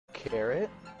carrot?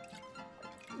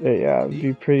 Yeah, it'd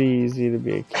be pretty easy to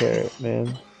be a carrot,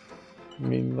 man. I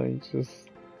mean, like, just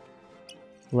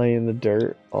lay in the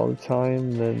dirt all the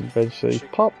time, then eventually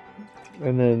pop,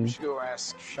 and then... We should go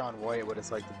ask Sean White what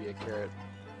it's like to be a carrot.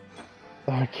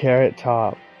 Carrot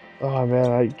top. Oh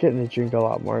man, I'm getting to drink a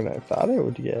lot more than I thought I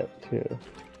would get, too.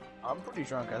 I'm pretty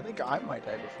drunk. I think I might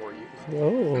die before you.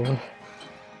 Oh.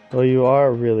 Well, you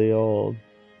are really old.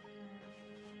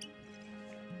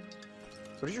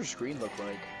 What does your screen look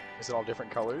like? Is it all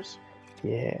different colors?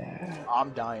 Yeah. I'm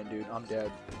dying, dude. I'm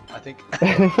dead. I think...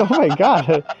 Oh my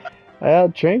god. I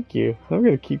outdrank you. I'm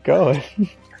gonna keep going.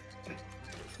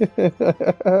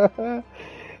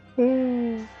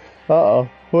 Uh-oh.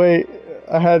 Wait.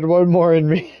 I had one more in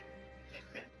me.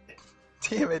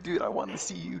 Damn it, dude. I want to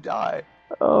see you die.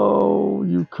 Oh,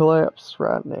 you collapsed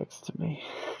right next to me.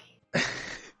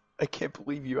 I can't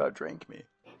believe you outdrank me.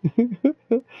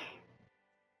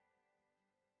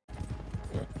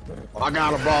 I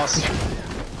got a boss.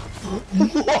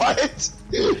 What?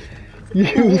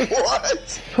 You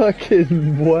What?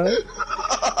 fucking what?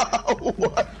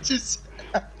 What just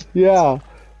happened? Yeah,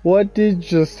 what did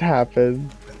just happen?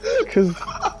 Cause,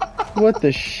 what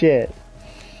the shit?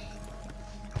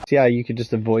 Yeah, you could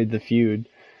just avoid the feud,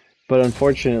 but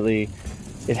unfortunately,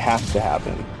 it has to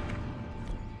happen.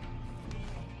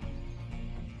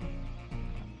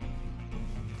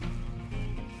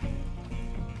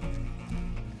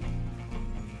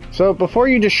 So before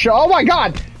you just show— oh my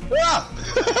god! Ah!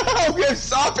 Okay, I'm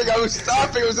stopping. I was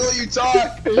stopping. I was gonna let you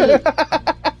talk.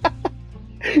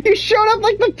 You showed up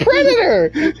like the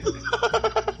Predator!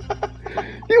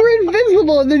 You were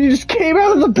invisible and then you just came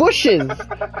out of the bushes!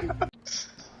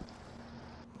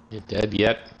 You dead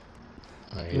yet?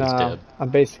 Oh, he's No, dead. I'm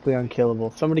basically unkillable.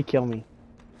 Somebody kill me.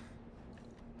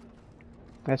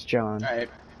 That's John. Alright.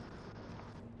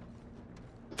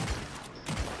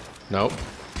 Nope.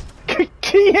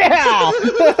 Yeah!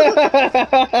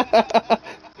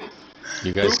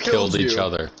 You guys killed each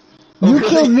other. You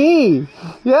killed me!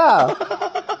 Yeah!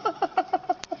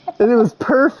 And it was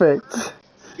perfect!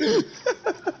 You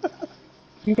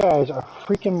guys are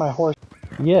freaking my horse.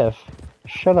 Yes.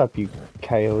 Shut up, you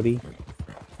coyote.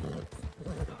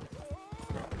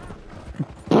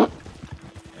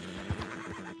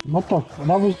 What the f—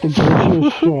 that was the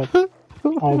glitchiest shit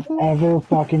I've ever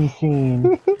fucking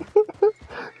seen.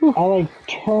 I like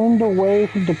turned away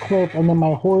from the cliff and then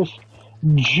my horse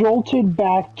jolted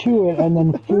back to it and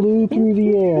then flew through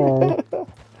the air.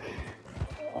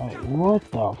 Like, what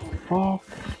the fuck?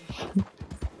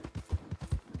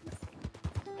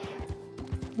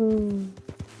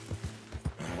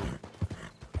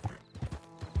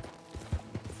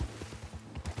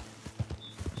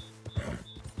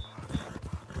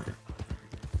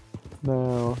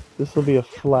 No, this will be a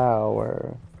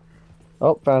flower.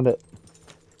 Oh, found it.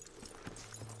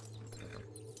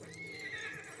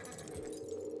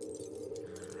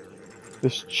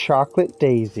 This chocolate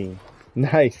daisy.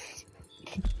 Nice.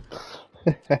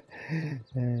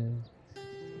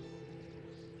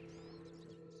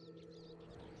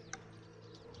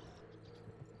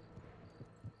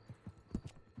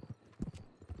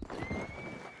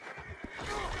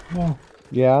 Yeah,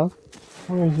 Yeah?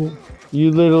 where is it?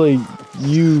 You literally,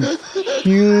 you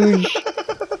huge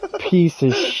piece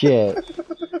of shit.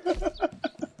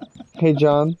 Hey,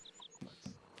 John.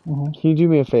 Mhm. Can you do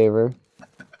me a favor?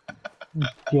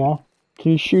 Yeah.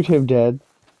 Can you shoot him dead?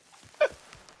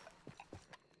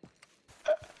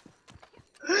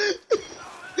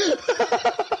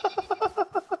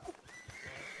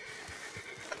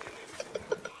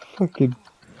 Fucking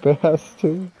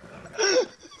bastard.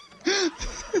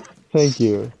 Thank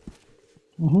you.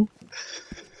 Mhm.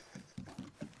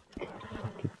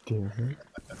 Fucking damn it.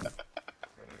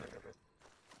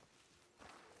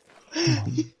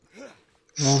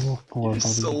 Level 4, You buddy.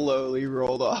 slowly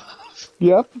rolled off.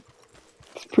 Yep.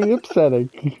 It's pretty upsetting.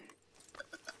 I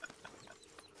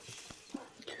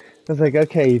was like,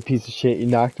 okay, you piece of shit, you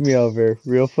knocked me over.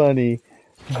 Real funny.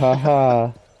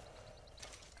 Haha.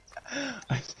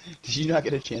 Did you not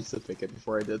get a chance to pick it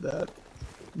before I did that?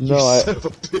 No, You son of a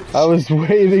bitch. I was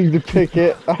waiting to pick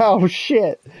it. Oh,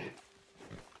 shit.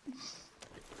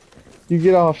 You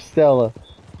get off, Stella.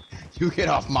 You get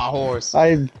off my horse.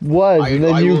 I was, and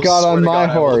then you will got swear on to my God,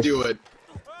 I will horse. do it.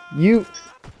 You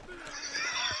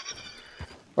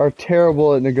are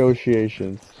terrible at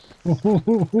negotiations.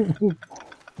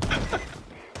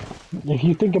 If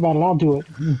you think about it, I'll do it.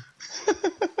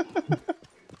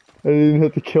 I didn't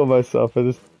have to kill myself. I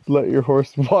just let your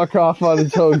horse walk off on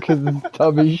its own because it's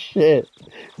dumb as shit.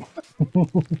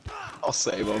 I'll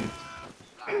save him.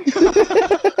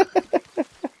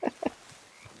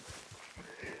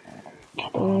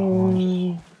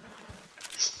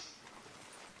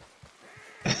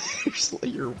 Just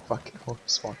let your fucking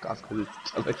horse walk off because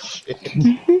it's dumb as shit.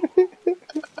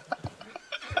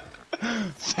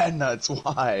 Fat nuts,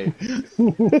 why?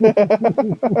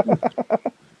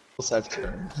 Let's have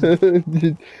turns.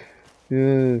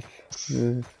 Yes,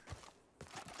 yes.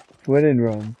 When in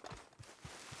Rome.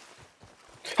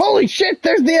 Holy shit,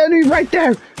 there's the enemy right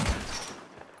there!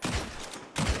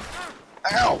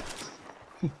 Ow!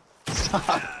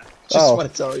 Stop! Just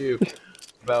want to tell you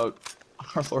about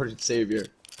our Lord and Savior.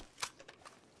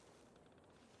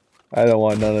 I don't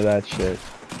want none of that shit.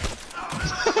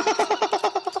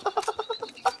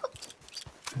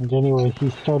 And anyway, he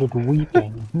started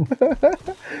weeping.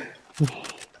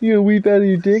 You gonna weep out of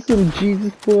your dick, little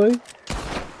Jesus boy?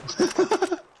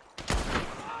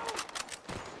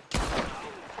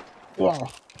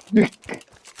 Yeah.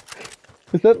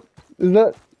 Is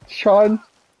that Sean?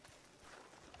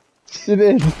 It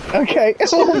is. Okay.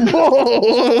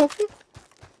 Oh,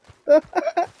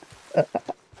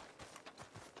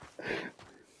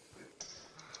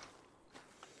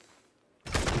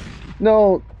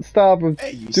 no, stop. I'm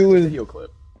Hey, you sent doing the video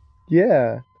clip.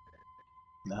 Yeah.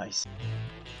 Nice.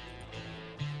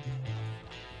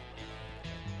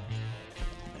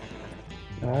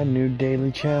 New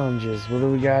daily challenges. What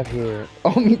do we got here?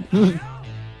 Oh,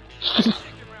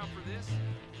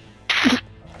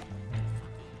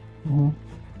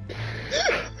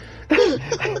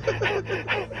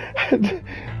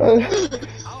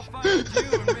 I'll find you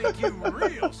and make you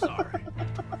real sorry.